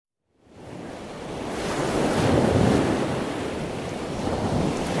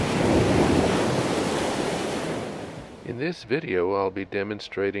this video I'll be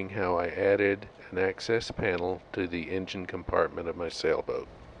demonstrating how I added an access panel to the engine compartment of my sailboat.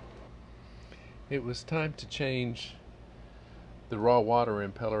 It was time to change the raw water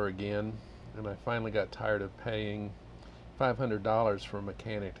impeller again, and I finally got tired of paying $500 for a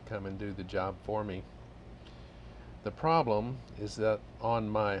mechanic to come and do the job for me. The problem is that on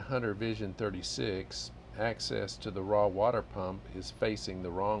my Hunter Vision 36, access to the raw water pump is facing the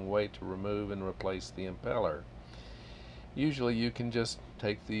wrong way to remove and replace the impeller. Usually you can just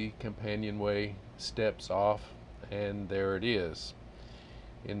take the companionway steps off and there it is.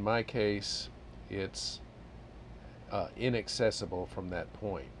 In my case, it's inaccessible from that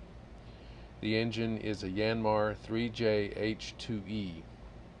point. The engine is a Yanmar 3JH2E.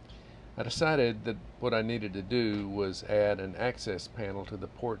 I decided that what I needed to do was add an access panel to the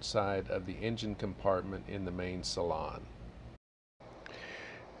port side of the engine compartment in the main salon.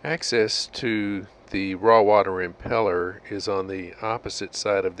 Access to the raw water impeller is on the opposite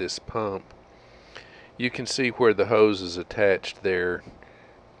side of this pump. You can see where the hose is attached there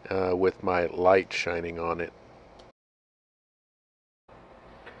with my light shining on it.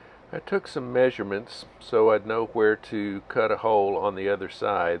 I took some measurements so I'd know where to cut a hole on the other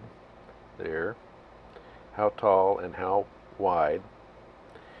side there, how tall and how wide.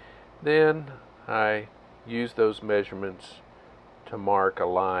 Then I used those measurements to mark a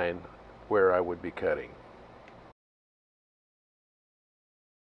line where I would be cutting.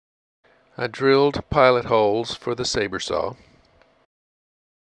 I drilled pilot holes for the saber saw.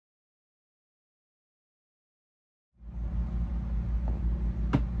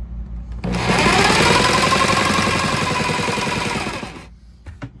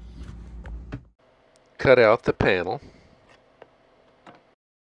 Cut out the panel.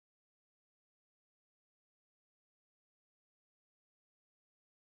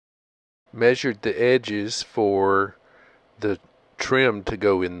 Measured the edges for the trim to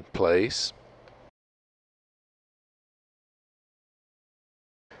go in place.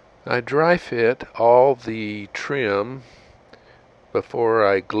 I dry fit all the trim before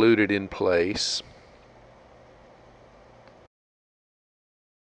I glued it in place.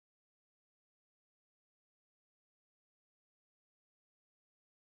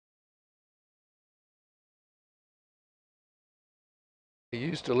 I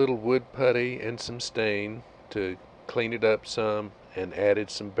used a little wood putty and some stain to clean it up some and added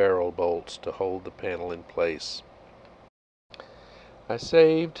some barrel bolts to hold the panel in place. I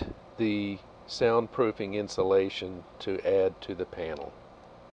saved the soundproofing insulation to add to the panel.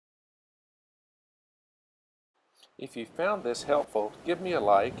 If you found this helpful, give me a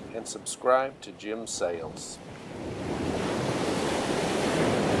like and subscribe to Jim's Sails.